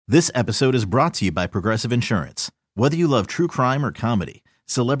This episode is brought to you by Progressive Insurance. Whether you love true crime or comedy,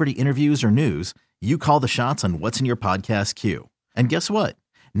 celebrity interviews or news, you call the shots on what's in your podcast queue. And guess what?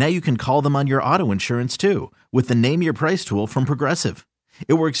 Now you can call them on your auto insurance too with the Name Your Price tool from Progressive.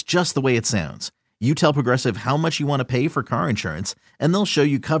 It works just the way it sounds. You tell Progressive how much you want to pay for car insurance, and they'll show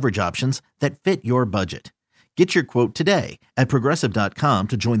you coverage options that fit your budget. Get your quote today at Progressive.com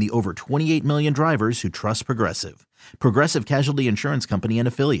to join the over 28 million drivers who trust Progressive. Progressive Casualty Insurance Company and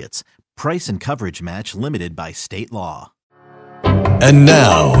Affiliates. Price and coverage match limited by state law. And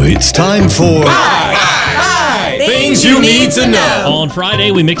now it's time for Things You Need to Know. On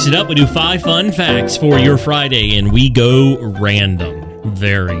Friday, we mix it up. We do 5 fun facts for your Friday, and we go random.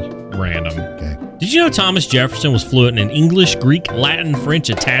 Very random. Okay. Did you know Thomas Jefferson was fluent in English, Greek, Latin, French,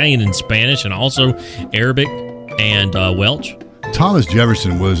 Italian, and Spanish, and also Arabic and Welsh? Thomas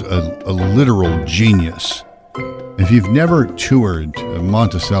Jefferson was a literal genius. If you've never toured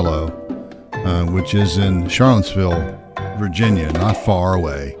Monticello, which is in Charlottesville, Virginia, not far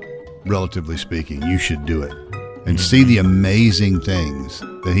away, relatively speaking, you should do it and see the amazing things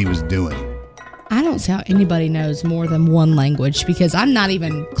that he was doing. I don't see how anybody knows more than one language because I'm not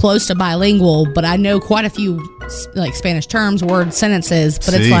even close to bilingual, but I know quite a few like Spanish terms, words, sentences,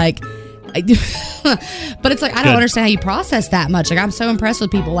 but it's like I don't understand how you process that much. Like, I'm so impressed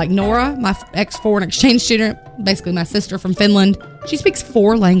with people like Nora, my ex-foreign exchange student, basically my sister from Finland. She speaks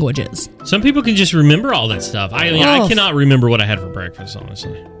 4 languages. Some people can just remember all that stuff. I cannot remember what I had for breakfast,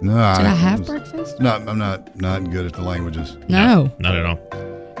 honestly. No, Did I have breakfast? No, I'm not good at the languages. No. Not at all.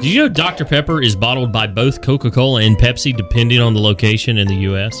 Did you know Dr. Pepper is bottled by both Coca-Cola and Pepsi, depending on the location in the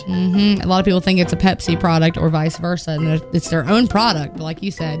U.S.? Mm-hmm. A lot of people think it's a Pepsi product or vice versa, and it's their own product, but like you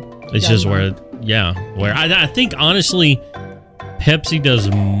said. It's just where I think, honestly, Pepsi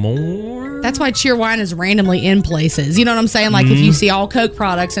does more. That's why Cheerwine is randomly in places. You know what I'm saying? Like, if you see all Coke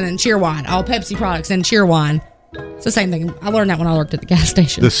products and then Cheerwine, all Pepsi products and Cheerwine. It's the same thing. I learned that when I worked at the gas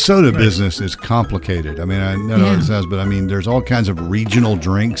station. The soda business is complicated. I mean, I know what it says, but I mean, there's all kinds of regional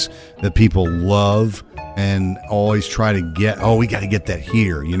drinks that people love and always try to get, we got to get that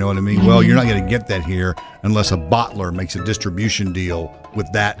here. You know what I mean? Mm-hmm. Well, you're not going to get that here unless a bottler makes a distribution deal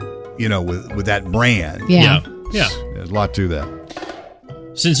with that, with that brand. Yeah. There's a lot to that.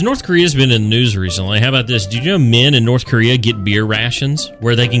 Since North Korea's been in the news recently, how about this? Did you know men in North Korea get beer rations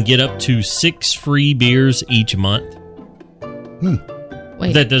where they can get up to 6 free beers each month?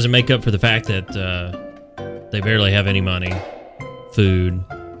 Wait. That doesn't make up for the fact that they barely have any money, food.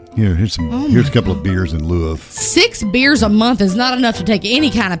 Here's a couple of beers in lieu of. 6 beers a month is not enough to take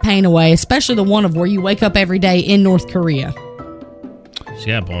any kind of pain away, especially the one of where you wake up every day in North Korea. She's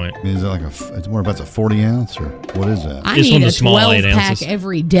got a point. I mean, is it it's more about a 40 ounce or what is that? I This need one's a a small 8 12-pack ounces.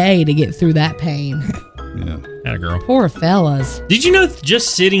 every day to get through that pain. Yeah. Atta girl. Poor fellas. Did you know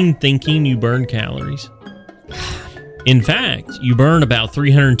just sitting thinking you burn calories? In fact, you burn about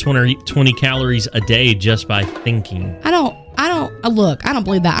 320 calories a day just by thinking. I don't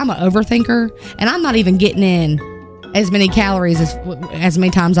believe that. I'm an overthinker, and I'm not even getting in as many calories as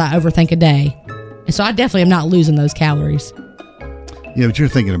many times I overthink a day. And so I definitely am not losing those calories. Yeah, but you're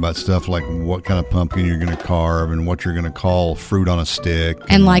thinking about stuff like what kind of pumpkin you're going to carve and what you're going to call fruit on a stick.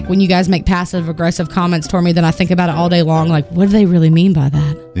 And like when you guys make passive-aggressive comments toward me, then I think about it all day long. Like, what do they really mean by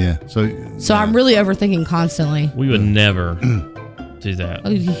that? Yeah. So I'm really overthinking constantly. We would never do that.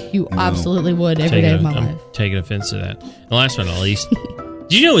 You absolutely would every day of my life. I'm taking offense to that. And last but not least,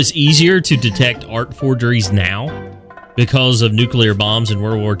 do you know it's easier to detect art forgeries now? Because of nuclear bombs in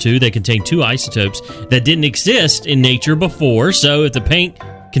World War II, they contain 2 isotopes that didn't exist in nature before. So if the paint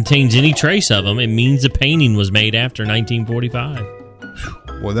contains any trace of them, it means the painting was made after 1945.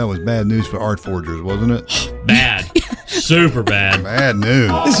 Well, that was bad news for art forgers, wasn't it? Bad. Super bad. Bad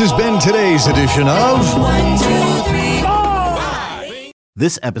news. This has been today's edition of 1, 2, 3, 4.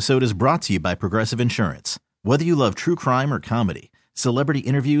 This episode is brought to you by Progressive Insurance. Whether you love true crime or comedy, celebrity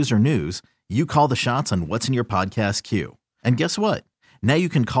interviews or news, you call the shots on what's in your podcast queue. And guess what? Now you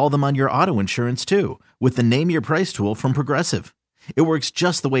can call them on your auto insurance too with the Name Your Price tool from Progressive. It works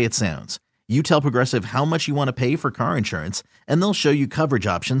just the way it sounds. You tell Progressive how much you want to pay for car insurance, and they'll show you coverage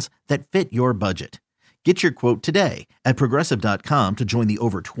options that fit your budget. Get your quote today at Progressive.com to join the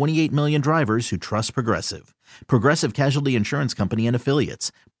over 28 million drivers who trust Progressive. Progressive Casualty Insurance Company and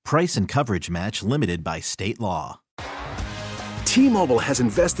Affiliates. Price and coverage match limited by state law. T-Mobile has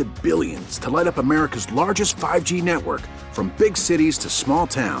invested billions to light up America's largest 5G network, from big cities to small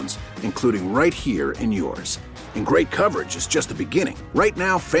towns, including right here in yours. And great coverage is just the beginning. Right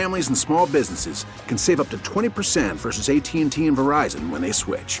now, families and small businesses can save up to 20% versus AT&T and Verizon when they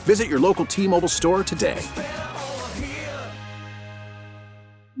switch. Visit your local T-Mobile store today.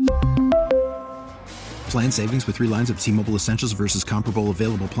 Plan savings with 3 lines of T-Mobile Essentials versus comparable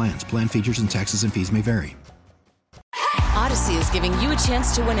available plans. Plan features and taxes and fees may vary. Odyssey is giving you a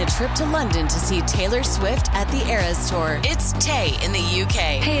chance to win a trip to London to see Taylor Swift at the Eras Tour. It's Tay in the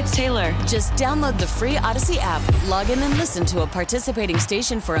UK. Hey, it's Taylor. Just download the free Odyssey app, log in and listen to a participating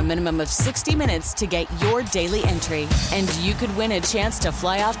station for a minimum of 60 minutes to get your daily entry. And you could win a chance to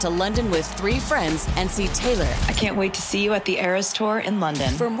fly off to London with 3 friends and see Taylor. I can't wait to see you at the Eras Tour in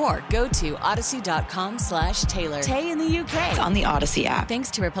London. For more, go to odyssey.com/Taylor. Tay in the UK. It's on the Odyssey app.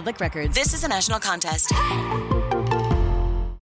 Thanks to Republic Records. This is a national contest.